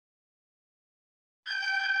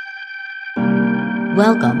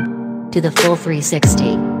Welcome to the Full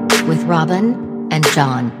 360 with Robin and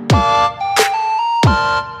John.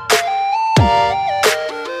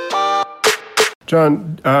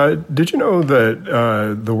 John, did you know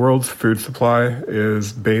that the world's food supply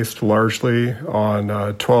is based largely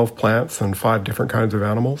on 12 plants and 5 different kinds of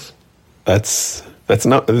animals? That's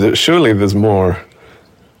not. Surely there's more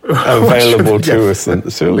available to us.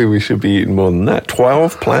 Surely we should be eating more than that.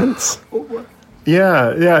 12 plants?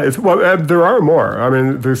 Yeah. There are more. I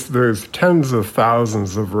mean, there's tens of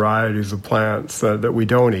thousands of varieties of plants that we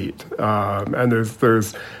don't eat, and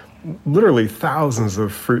there's literally thousands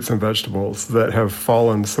of fruits and vegetables that have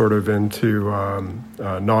fallen sort of into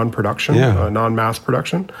non-production, non-mass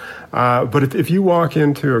production. But if you walk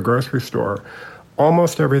into a grocery store,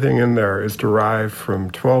 almost everything in there is derived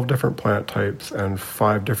from 12 different plant types and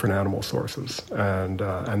 5 different animal sources, and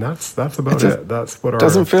that's about it. That's what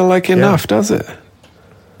doesn't feel like enough, does it?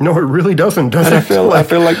 No, it really doesn't. Does it? I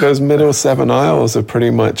feel like those middle 7 aisles are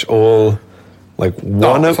pretty much all. Like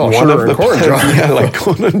one of the corn, like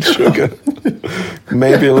corn and sugar,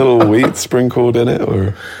 maybe a little wheat sprinkled in it,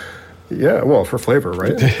 or well, for flavor,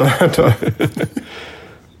 right?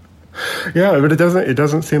 But it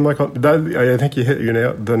doesn't seem like that. I think you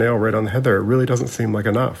hit the nail right on the head there. It really doesn't seem like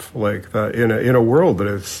enough. Like that in a world that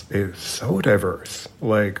is so diverse.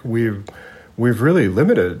 Like we've really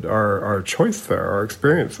limited our choice there, our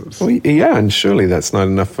experiences. Well, yeah, and surely that's not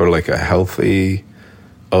enough for like a healthy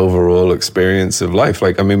overall experience of life.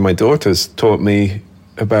 Like, I mean, my daughter's taught me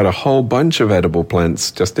about a whole bunch of edible plants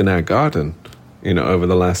just in our garden, over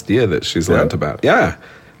the last year that she's learned about. Yeah.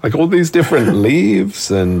 Like all these different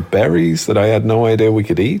leaves and berries that I had no idea we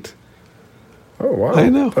could eat. Oh, wow. I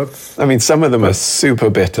know. I mean, some of them are super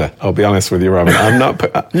bitter. I'll be honest with you, Robin. I'm not.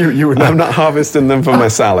 I'm not harvesting them for my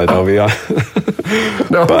salad. I'll be honest.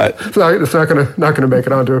 No, but it's not gonna make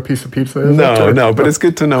it onto a piece of pizza. No. But it's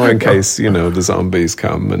good to know in case the zombies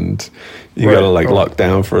come and you gotta lock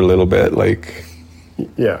down for a little bit. Like,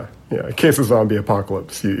 yeah. In case of zombie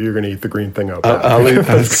apocalypse, you're gonna eat the green thing up. I'll eat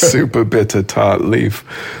that super bitter tart leaf.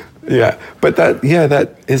 Yeah, but that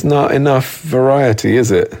is not enough variety, is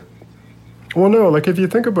it? Well, no, like if you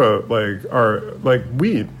think about we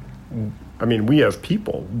as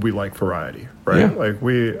people, we like variety, right? Yeah.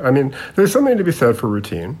 There's something to be said for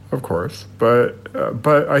routine, of course, but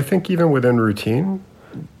I think even within routine,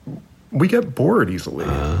 we get bored easily.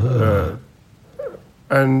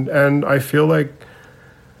 And I feel like,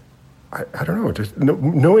 I don't know, just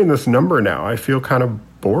knowing this number now, I feel kind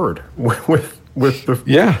of bored with the...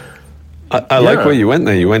 Yeah. I like where you went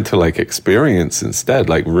there. You went to experience instead,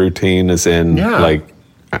 like routine, as in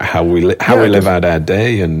how we live out our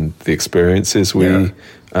day and the experiences we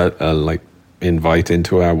invite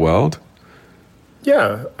into our world.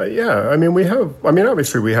 Yeah. I mean,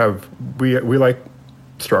 obviously we like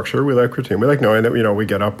structure, we like routine, we like knowing that we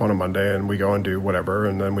get up on a Monday and we go and do whatever,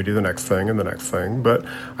 and then we do the next thing and the next thing. But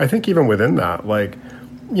I think even within that,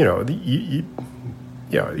 you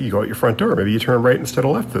go out your front door. Maybe you turn right instead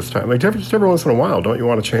of left this time. Just every once in a while, don't you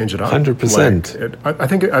want to change it up? 100%. I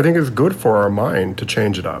think it's good for our mind to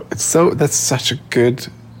change it up. That's such a good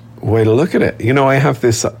way to look at it. I have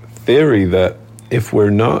this theory that if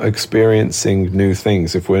we're not experiencing new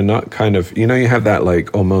things, if we're not kind of, you have that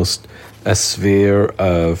almost a sphere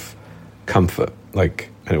of comfort, I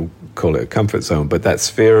don't call it a comfort zone, but that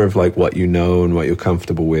sphere of what you know and what you're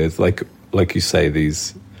comfortable with, like you say,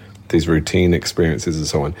 these routine experiences and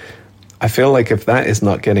so on. I feel like if that is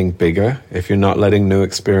not getting bigger, if you're not letting new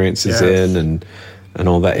experiences in and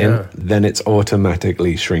all that in, then it's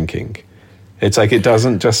automatically shrinking. It's like it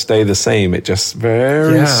doesn't just stay the same. It just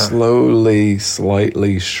very slowly,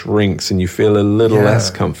 slightly shrinks, and you feel a little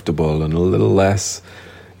less comfortable and a little less,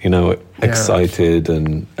 excited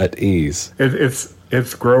and at ease.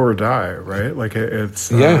 It's grow or die, right?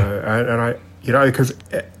 Because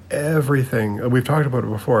everything, we've talked about it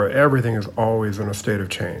before, everything is always in a state of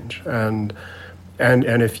change, and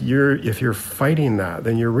if you're fighting that,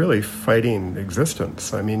 then you're really fighting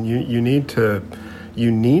existence. I mean, you need to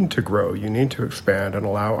grow, you need to expand and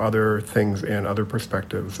allow other things in, other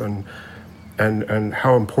perspectives, and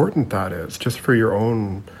how important that is just for your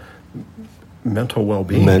own mental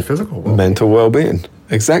well-being, physical well-being. Mental well-being,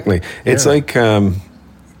 exactly. It's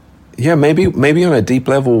maybe on a deep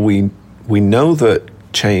level we know that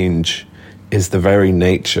change is the very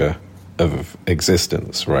nature of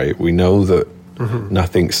existence, right? We know that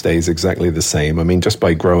nothing stays exactly the same. I mean, just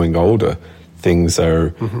by growing older, things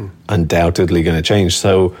are undoubtedly going to change.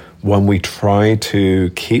 So when we try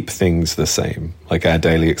to keep things the same, like our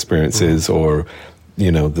daily experiences or,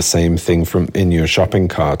 the same thing from in your shopping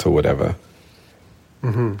cart or whatever,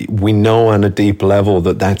 we know on a deep level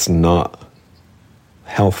that that's not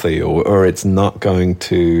healthy, or it's not going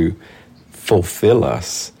to fulfill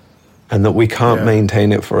us, and that we can't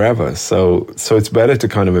maintain it forever. So it's better to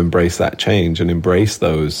kind of embrace that change and embrace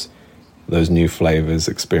those new flavors,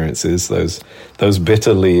 experiences, those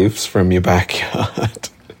bitter leaves from your backyard.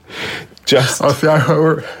 just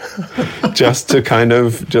to kind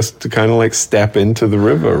of like step into the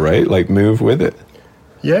river, right? Like move with it.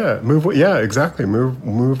 Yeah, exactly.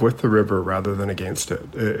 Move with the river rather than against it.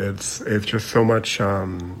 It's just so much.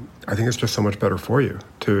 I think it's just so much better for you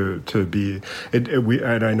to be.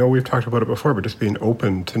 And I know we've talked about it before, but just being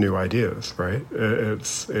open to new ideas, right?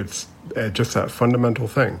 It's just that fundamental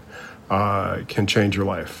thing can change your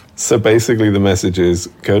life. So basically, the message is: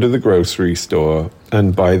 go to the grocery store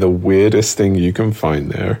and buy the weirdest thing you can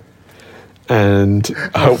find there, and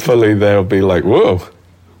hopefully they'll be like, "Whoa,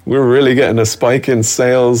 we're really getting a spike in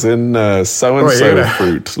sales in so-and-so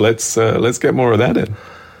fruit. Let's get more of that in."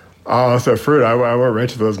 Oh, so fruit. I went right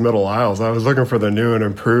to those middle aisles. I was looking for the new and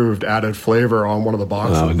improved added flavor on one of the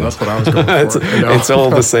boxes. Oh, no. That's what I was going for. It's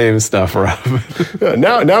all the same stuff, Rob. Yeah,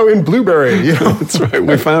 now in blueberry. You know? That's right.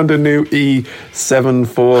 We found a new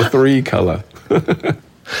E743 color.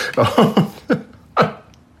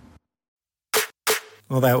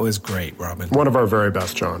 Well, that was great, Robin. One of our very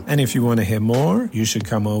best, John. And if you want to hear more, you should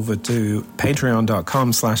come over to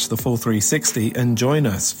patreon.com/thefull360 and join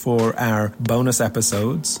us for our bonus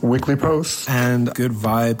episodes, weekly posts, and good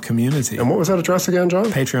vibe community. And what was that address again, John?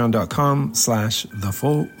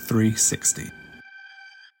 patreon.com/thefull360.